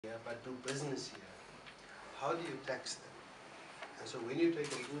here but do business here, how do you tax them? And so when you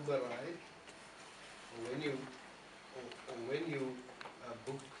take an Uber ride, or when you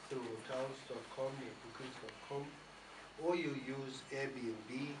book through hotels.com or bookings.com, or you use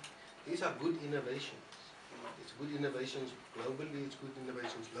Airbnb, these are good innovations. It's good innovations globally, it's good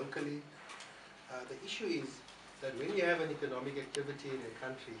innovations locally. The issue is that when you have an economic activity in a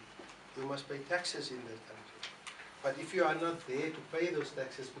country, you must pay taxes in that country. But if you are not there to pay those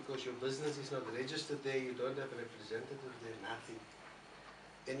taxes because your business is not registered there, you don't have a representative there, nothing,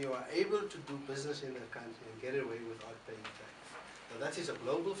 then you are able to do business in that country and get away without paying tax. Now that is a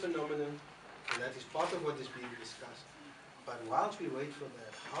global phenomenon, and that is part of what is being discussed. But whilst we wait for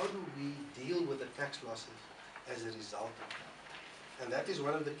that, how do we deal with the tax losses as a result of that? And that is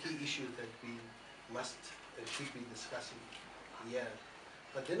one of the key issues that we must and should be discussing here.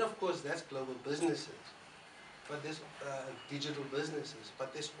 But then of course that's global businesses, but there's digital businesses,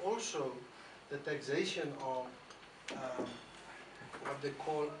 but there's also the taxation of what they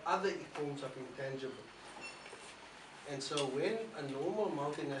call other forms of intangible. And so when a normal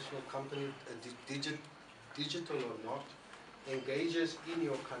multinational company, digital or not, engages in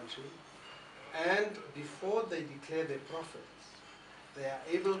your country, and before they declare their profits, they are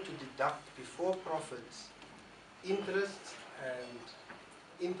able to deduct before profits interest and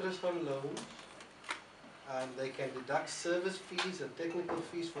interest on loans. They can deduct service fees and technical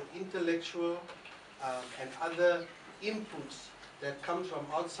fees for intellectual and other inputs that come from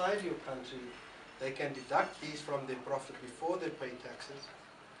outside your country. They can deduct these from their profit before they pay taxes.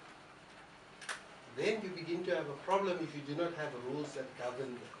 Then you begin to have a problem if you do not have rules that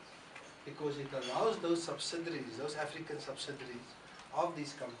govern this, because it allows those subsidiaries, those African subsidiaries of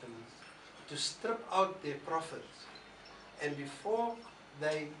these companies, to strip out their profits, and before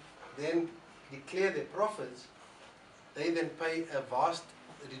they then declare their profits, they then pay a vast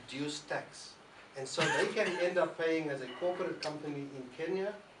reduced tax. And so they can end up paying, as a corporate company in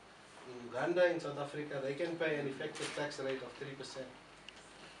Kenya, in Uganda, in South Africa, they can pay an effective tax rate of 3%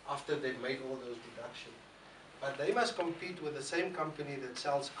 after they've made all those deductions. But they must compete with the same company that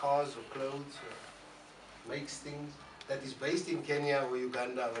sells cars or clothes or makes things, that is based in Kenya or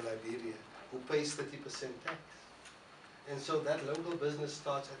Uganda or Liberia, who pays 30% tax. And so that local business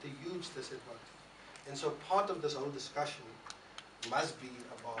starts at a huge disadvantage. And so part of this whole discussion must be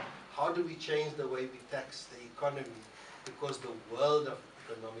about how do we change the way we tax the economy, because the world of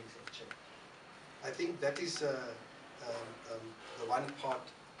economics have changed. I think that is the one part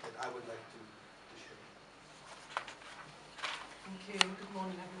that I would like to share. Thank you. Good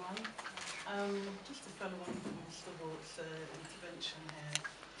morning, everyone. Just to follow on from Mr. Walt's intervention here,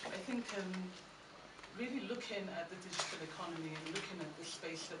 I think really looking at the digital economy and looking at the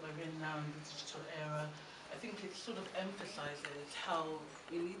space that we're in now in the digital era, I think it sort of emphasizes how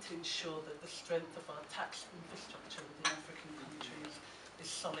we need to ensure that the strength of our tax infrastructure within African countries is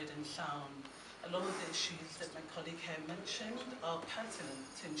solid and sound. A lot of the issues that my colleague here mentioned are pertinent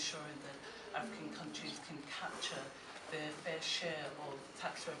to ensuring that African countries can capture their fair share of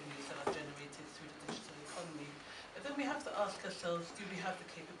tax revenues that are generated through the digital economy. But then we have to ask ourselves, do we have the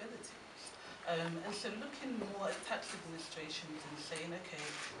capabilities? And so looking more at tax administrations and saying, okay,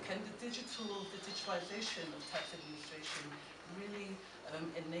 can the digitalization of tax administration really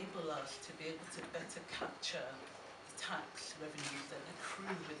enable us to be able to better capture the tax revenues that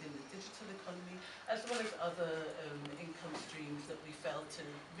accrue within the digital economy, as well as other income streams that we fail to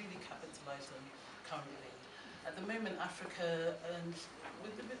really capitalize on currently. At the moment, Africa earns, I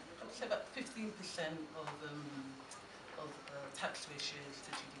would say, about 15% of tax ratios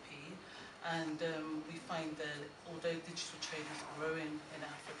to GDP. And we find that although digital trade is growing in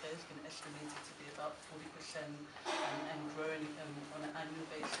Africa, it's been estimated to be about 40% and growing on an annual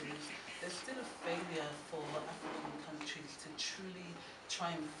basis, there's still a failure for African countries to truly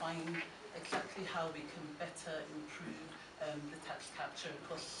try and find exactly how we can better improve the tax capture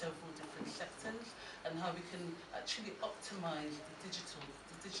across several different sectors, and how we can actually optimize the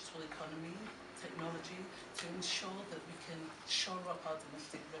digital economy, technology, to ensure that we can shore up our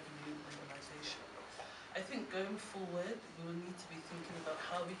domestic revenue realization. I think going forward, we will need to be thinking about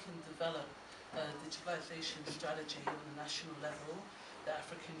how we can develop a digitalization strategy on a national level. The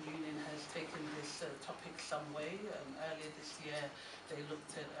African Union has taken this topic some way. Earlier this year, they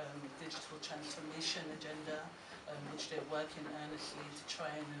looked at a digital transformation agenda, which they're working earnestly to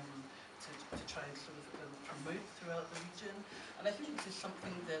try and sort of promote throughout the region. And I think this is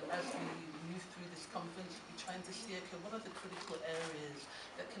something that, as we move through this conference, we're trying to see, okay, what are the critical areas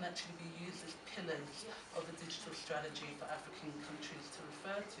that can actually be used as pillars of a digital strategy for African countries to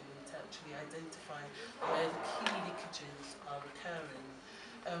refer to, and to actually identify where the key leakages are occurring.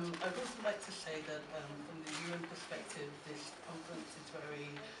 I'd also like to say that from the UN perspective, this conference is very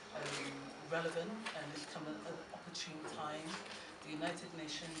relevant and it's come at an opportune time. The United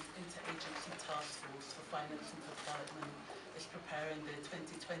Nations Interagency Task Force for Financing for Development is preparing their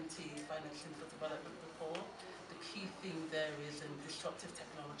 2020 Financing for Development report. The key theme there is disruptive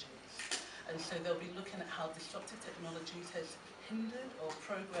technologies. And so they'll be looking at how disruptive technologies has hindered or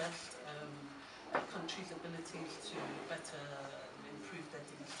progressed countries' abilities to better improve their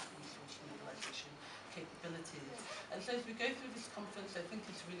resource mobilization capabilities. And so as we go through this conference, I think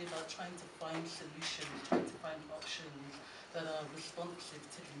it's really about trying to find solutions, trying to find options that are responsive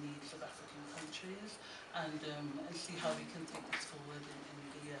to the needs of African countries and see how we can take this forward in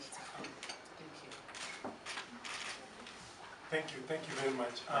the years to come. Thank you. Thank you very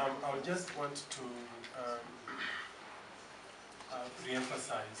much. I would just want to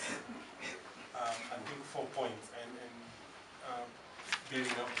re-emphasize, I think 4 points, and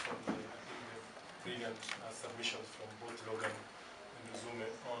building up from the brilliant submissions from both Logan and Zume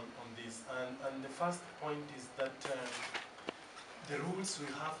on this. And the first point is that the rules we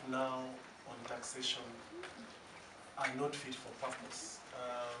have now on taxation are not fit for purpose.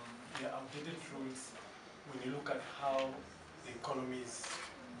 They are outdated rules when you look at how the economies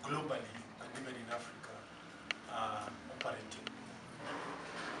globally and even in Africa are operating.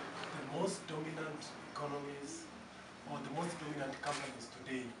 The most dominant economies or the most dominant companies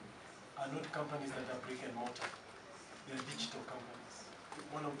today are not companies that are brick and mortar. They are digital companies.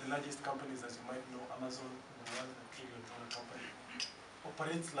 One of the largest companies, as you might know, Amazon, the $1 trillion company,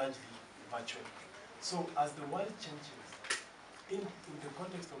 operates largely virtually. So as the world changes, in the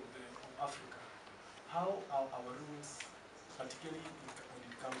context of Africa, how are our rules, particularly when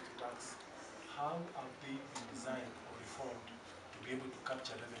it comes to tax, how have they been designed or reformed to be able to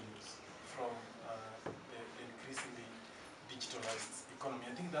capture revenues from the increasingly digitalized economy?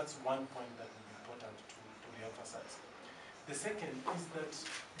 I think that's one point that will be important to re-emphasize. The second is that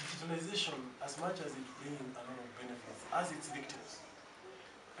digitalization, as much as it brings a lot of benefits, has its victims.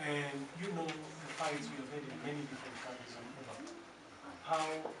 And you know the fights we have had in many different countries on Ubber, how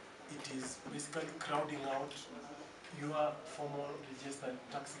it is basically crowding out your formal registered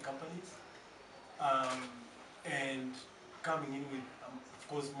taxi companies and coming in with, of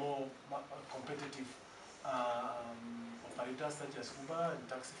course, more competitive operators such as Uber and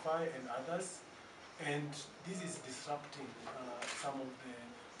Taxify and others. And this is disrupting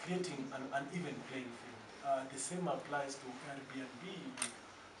creating an uneven playing field. The same applies to Airbnb.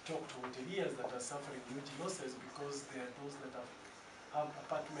 We talk to hoteliers that are suffering huge losses because there are those that have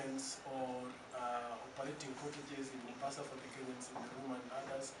apartments or operating cottages in Mombasa for the Kenyans in the room and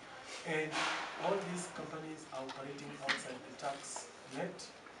others. And all these companies are operating outside the tax net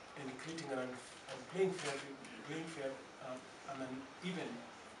and creating an playing fair and an even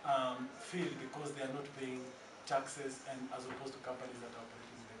field because they are not paying taxes, and as opposed to companies that are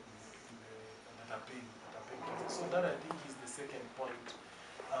operating that are paying taxes. So that, I think, is the second point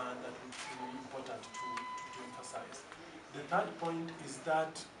that would be important to emphasize. The third point is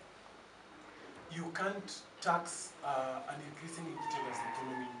that you can't tax an increasingly digitalized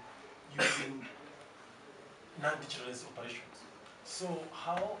economy using non-digitalized operations. So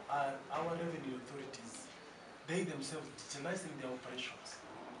how are our revenue authorities, they themselves, digitalizing their operations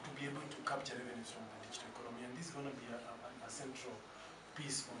to be able to capture revenues from the digital economy? And this is going to be a central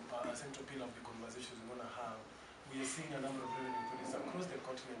piece, a central pillar of the conversations we're going to have. We are seeing a number of revenue authorities across the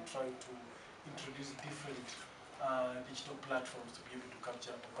continent trying to introduce different digital platforms to be able to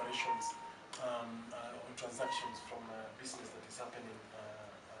capture operations or transactions from business that is happening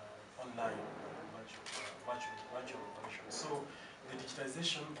online, virtual operations. So the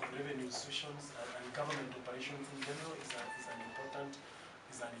digitization of revenue institutions and government operations in general is an important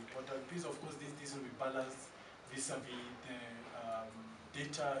piece. Of course, this will be balanced vis-a-vis the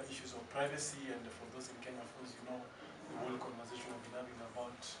data issues of privacy, and for those in Kenya, of course, you know the whole conversation we've been having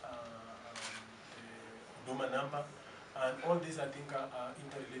about the Huduma number, and all these, I think, are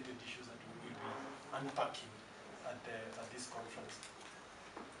interrelated issues that we will be unpacking at this conference.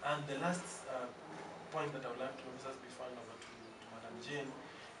 And the last point that I would like to emphasize before I hand over to Madam Jane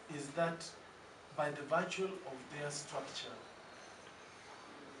is that by the virtue of their structure,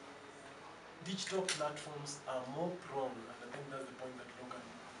 digital platforms are more prone, and I think that's the point that Logan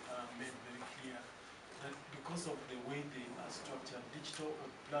made very clear, that because of the way they are structured, digital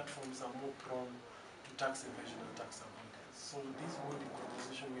platforms are more prone to tax evasion and tax avoidance. So this whole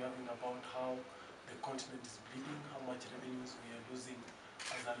conversation we're having about how the continent is bleeding, how much revenues we are losing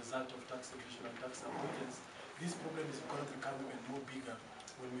as a result of tax evasion and tax avoidance, this problem is going to become even more bigger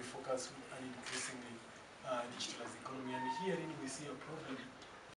when we focus on an increasingly digitalized economy. And herein we see a problem